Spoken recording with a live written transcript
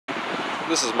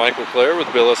This is Michael Clare with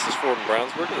Bill Estes Ford in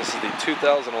Brownsburg, and this is the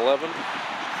 2011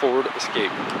 Ford Escape.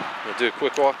 I'm going to do a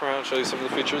quick walk around and show you some of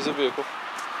the features of the vehicle.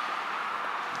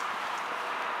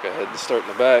 Go ahead and start in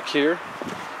the back here.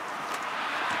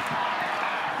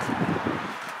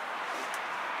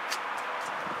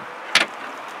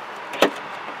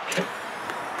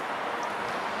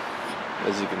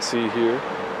 As you can see here,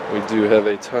 we do have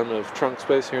a ton of trunk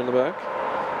space here in the back.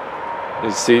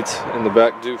 These seats in the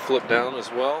back do flip down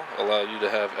as well, allow you to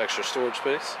have extra storage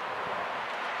space.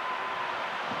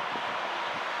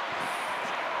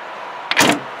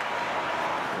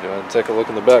 Go ahead and take a look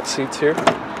in the back seats here.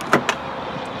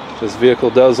 This vehicle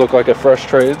does look like a fresh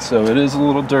trade, so it is a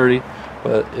little dirty,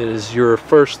 but it is your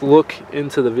first look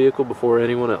into the vehicle before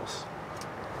anyone else.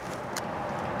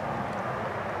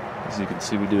 As you can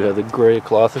see, we do have the gray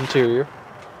cloth interior.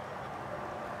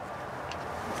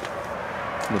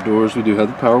 On the doors, we do have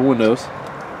the power windows.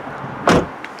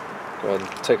 Go ahead and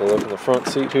take a look in the front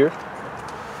seat here.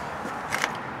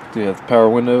 We have the power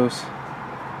windows,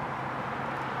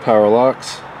 power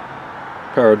locks,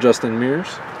 power adjusting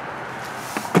mirrors.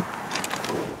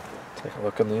 Take a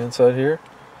look on the inside here.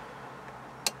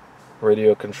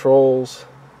 Radio controls,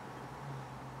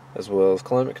 as well as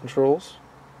climate controls.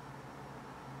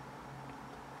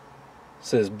 It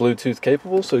says Bluetooth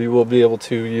capable, so you will be able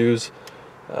to use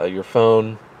your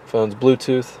phone's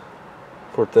Bluetooth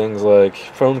for things like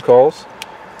phone calls.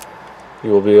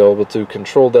 You will be able to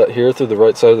control that here through the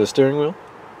right side of the steering wheel.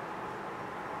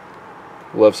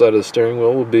 Left side of the steering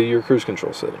wheel will be your cruise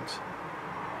control settings.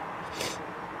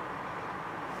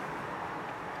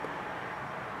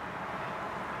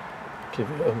 Give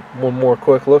you one more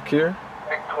quick look here.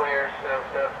 Mike Clare,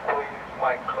 please.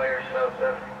 Mike Clare,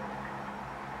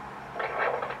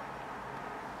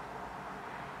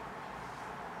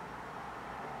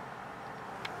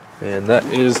 And that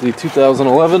is the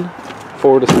 2011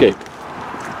 Ford Escape.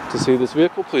 To see this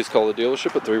vehicle, please call the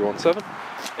dealership at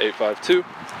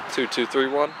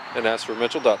 317-852-2231 and ask for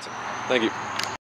Mitchell Dotson. Thank you.